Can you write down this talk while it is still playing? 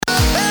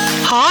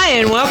Hi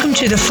and welcome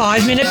to the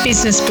 5-Minute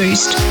Business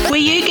Boost, where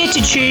you get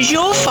to choose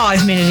your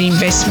 5-minute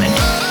investment.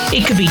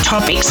 It could be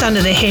topics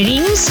under the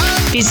headings,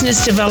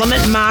 business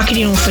development,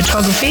 marketing or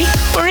photography,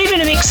 or even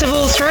a mix of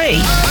all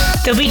three.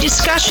 There'll be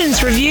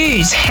discussions,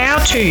 reviews,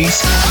 how-tos,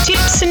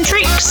 tips and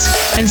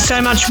tricks, and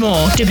so much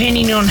more,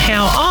 depending on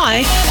how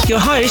I, your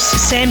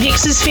host, Sam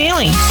Hicks, is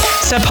feeling.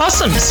 So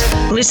possums,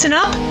 listen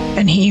up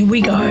and here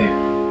we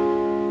go.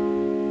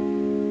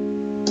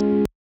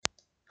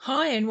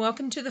 Hi and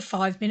welcome to the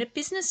 5-Minute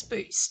Business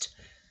Boost.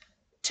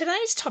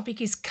 Today's topic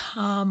is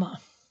karma.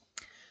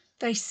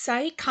 They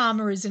say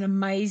karma is an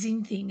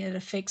amazing thing that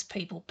affects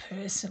people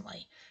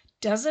personally.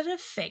 Does it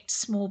affect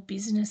small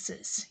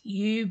businesses?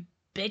 You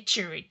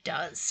betcha it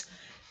does.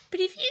 But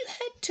if you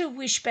had to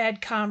wish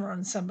bad karma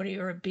on somebody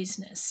or a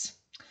business,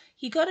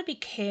 you got to be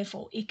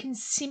careful. It can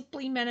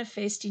simply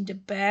manifest into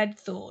bad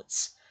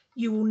thoughts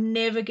you will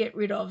never get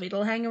rid of.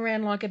 It'll hang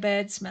around like a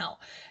bad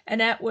smell.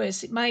 And at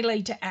worst, it may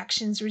lead to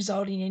actions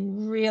resulting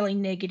in really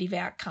negative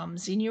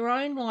outcomes in your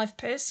own life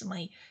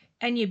personally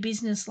and your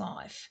business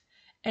life.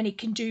 And it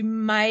can do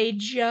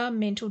major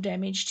mental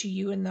damage to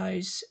you and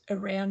those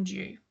around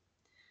you,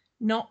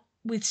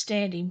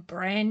 notwithstanding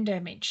brand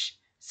damage.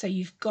 So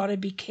you've got to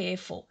be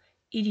careful.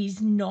 It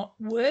is not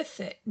worth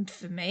it. And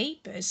for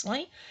me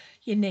personally,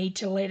 you need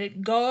to let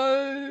it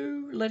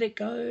go, let it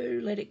go,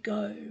 let it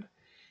go.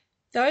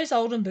 Those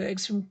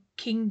Oldenburgs from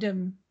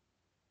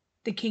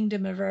the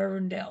Kingdom of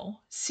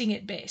Arundel sing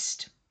it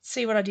best.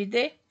 See what I did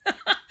there?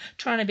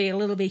 Trying to be a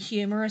little bit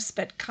humorous,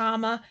 but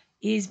karma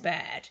is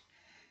bad.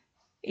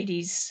 It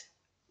is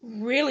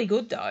really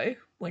good, though,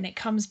 when it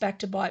comes back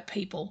to bite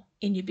people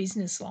in your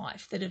business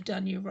life that have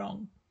done you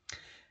wrong.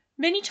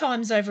 Many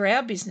times over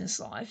our business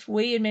life,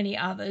 we and many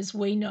others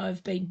we know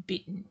have been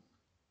bitten.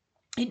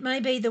 It may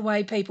be the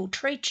way people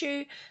treat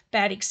you,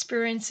 bad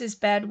experiences,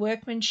 bad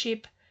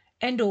workmanship,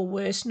 and or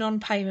worse,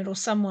 non-payment or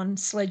someone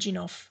sledging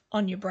off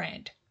on your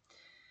brand.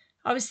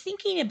 I was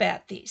thinking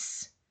about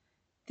this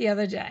the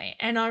other day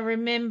and I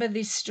remember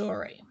this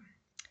story.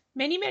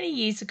 Many, many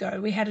years ago,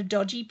 we had a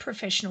dodgy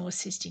professional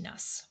assisting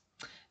us.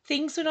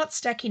 Things were not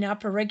stacking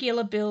up,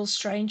 irregular bills,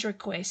 strange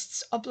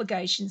requests,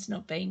 obligations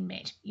not being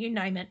met. You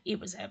name it,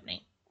 it was happening.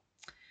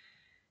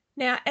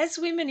 Now, as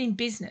women in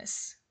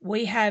business,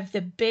 we have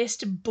the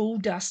best bull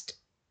dust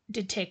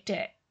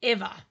detector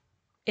ever.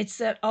 It's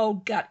that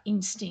old gut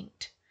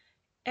instinct.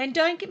 And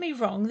don't get me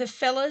wrong, the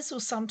fellas will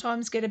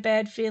sometimes get a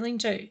bad feeling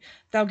too.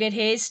 They'll get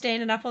hairs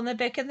standing up on the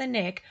back of the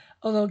neck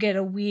or they'll get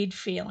a weird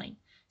feeling.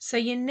 So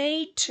you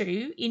need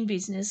to, in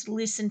business,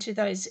 listen to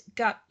those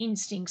gut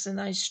instincts and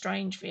those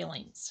strange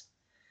feelings.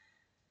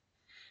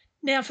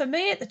 Now, for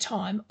me at the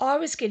time, I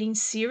was getting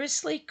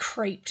seriously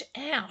creeped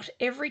out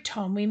every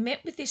time we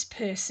met with this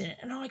person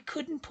and I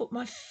couldn't put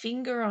my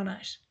finger on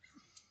it.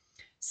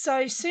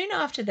 So soon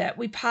after that,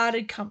 we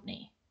parted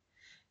company.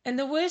 And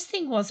the worst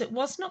thing was it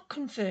was not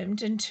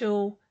confirmed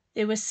until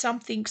there was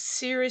something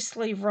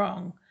seriously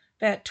wrong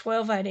about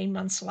 12, 18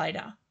 months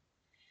later.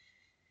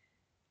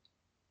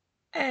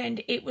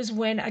 And it was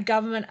when a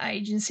government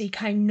agency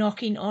came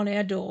knocking on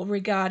our door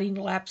regarding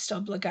lapsed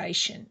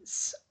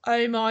obligations.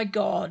 Oh my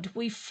God,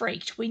 we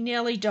freaked. We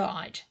nearly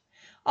died.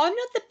 I'm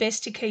not the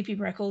best at keeping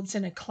records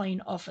in a clean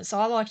office.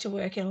 I like to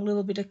work in a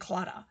little bit of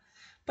clutter.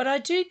 But I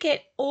do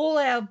get all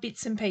our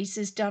bits and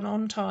pieces done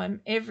on time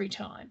every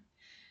time.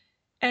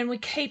 And we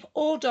keep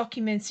all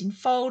documents in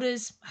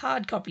folders,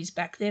 hard copies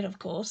back then, of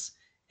course,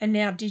 and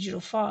now digital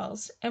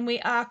files, and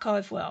we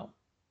archive well.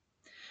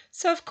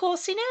 So, of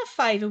course, in our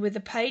favour were the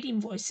paid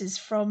invoices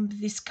from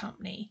this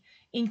company,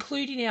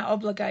 including our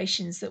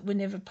obligations that were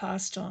never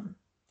passed on.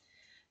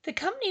 The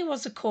company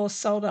was, of course,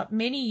 sold up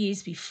many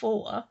years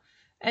before,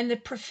 and the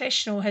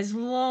professional has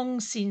long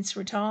since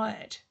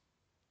retired.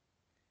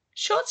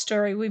 Short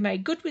story, we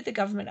made good with the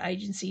government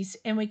agencies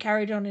and we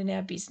carried on in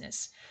our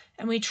business.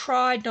 And we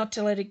tried not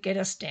to let it get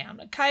us down.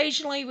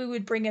 Occasionally we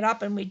would bring it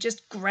up and we'd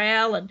just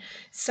growl and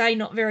say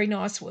not very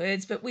nice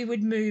words, but we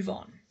would move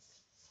on.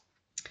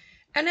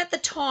 And at the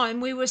time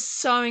we were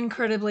so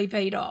incredibly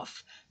peed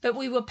off, but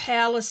we were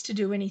powerless to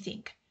do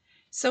anything.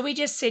 So we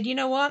just said, you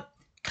know what?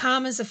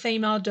 Karma's a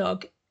female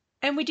dog.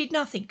 And we did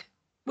nothing.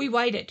 We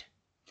waited.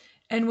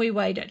 And we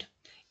waited.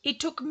 It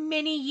took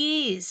many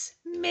years,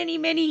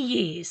 many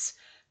years,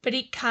 but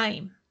it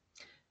came.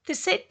 The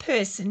said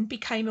person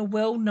became a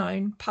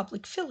well-known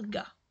public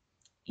figure.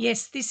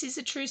 Yes, this is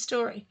a true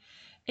story.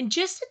 And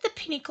just at the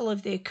pinnacle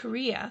of their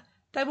career,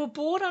 they were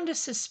brought under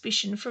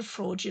suspicion for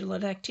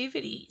fraudulent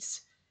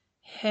activities.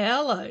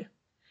 Hello.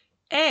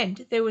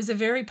 And there was a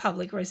very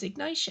public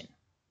resignation.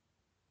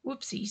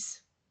 Whoopsies.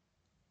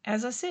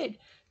 As I said,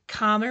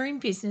 karma in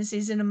business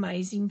is an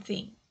amazing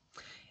thing.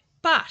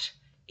 But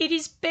it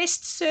is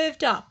best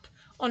served up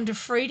onto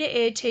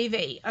free-to-air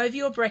TV over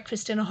your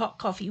breakfast and a hot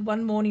coffee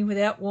one morning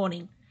without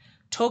warning.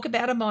 Talk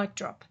about a mic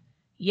drop.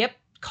 Yep,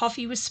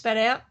 coffee was spat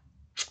out.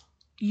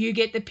 You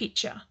get the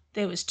picture.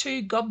 There was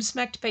two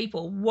gobsmacked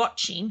people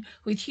watching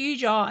with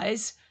huge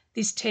eyes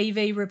this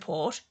TV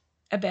report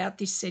about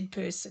this said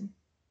person.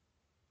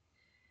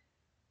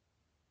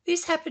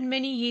 This happened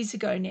many years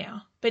ago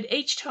now, But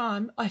each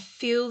time I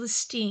feel the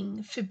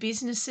sting for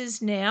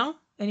businesses now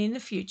and in the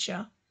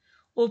future,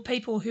 or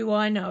people who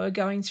I know are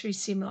going through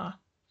similar.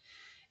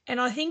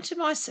 And I think to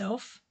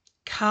myself,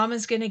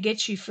 karma's going to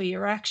get you for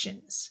your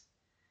actions.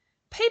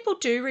 People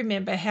do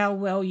remember how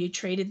well you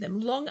treated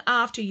them long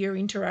after your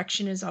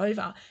interaction is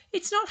over.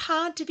 It's not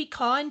hard to be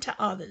kind to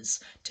others,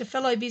 to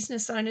fellow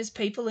business owners,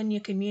 people in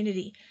your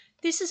community.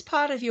 This is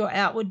part of your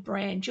outward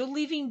brand, your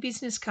living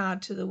business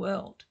card to the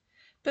world.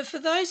 But for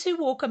those who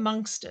walk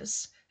amongst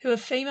us, who are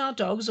female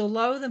dogs or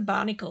lower than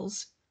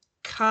barnacles,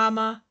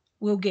 karma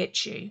will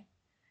get you.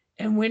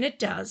 And when it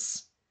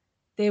does,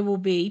 there will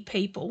be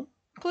people,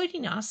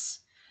 including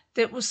us,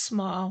 that will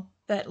smile,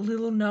 that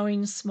little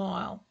knowing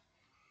smile.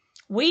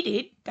 We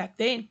did back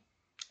then,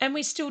 and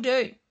we still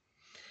do.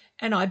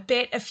 And I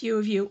bet a few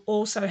of you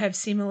also have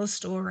similar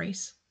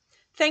stories.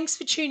 Thanks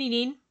for tuning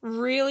in.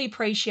 Really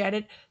appreciate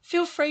it.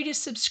 Feel free to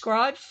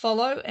subscribe,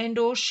 follow, and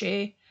or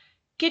share.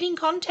 Get in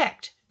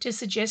contact to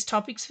suggest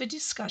topics for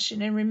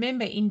discussion. And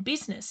remember, in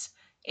business,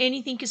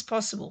 anything is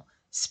possible,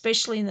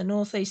 especially in the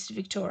northeast of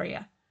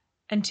Victoria.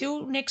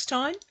 Until next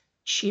time,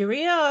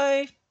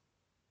 cheerio.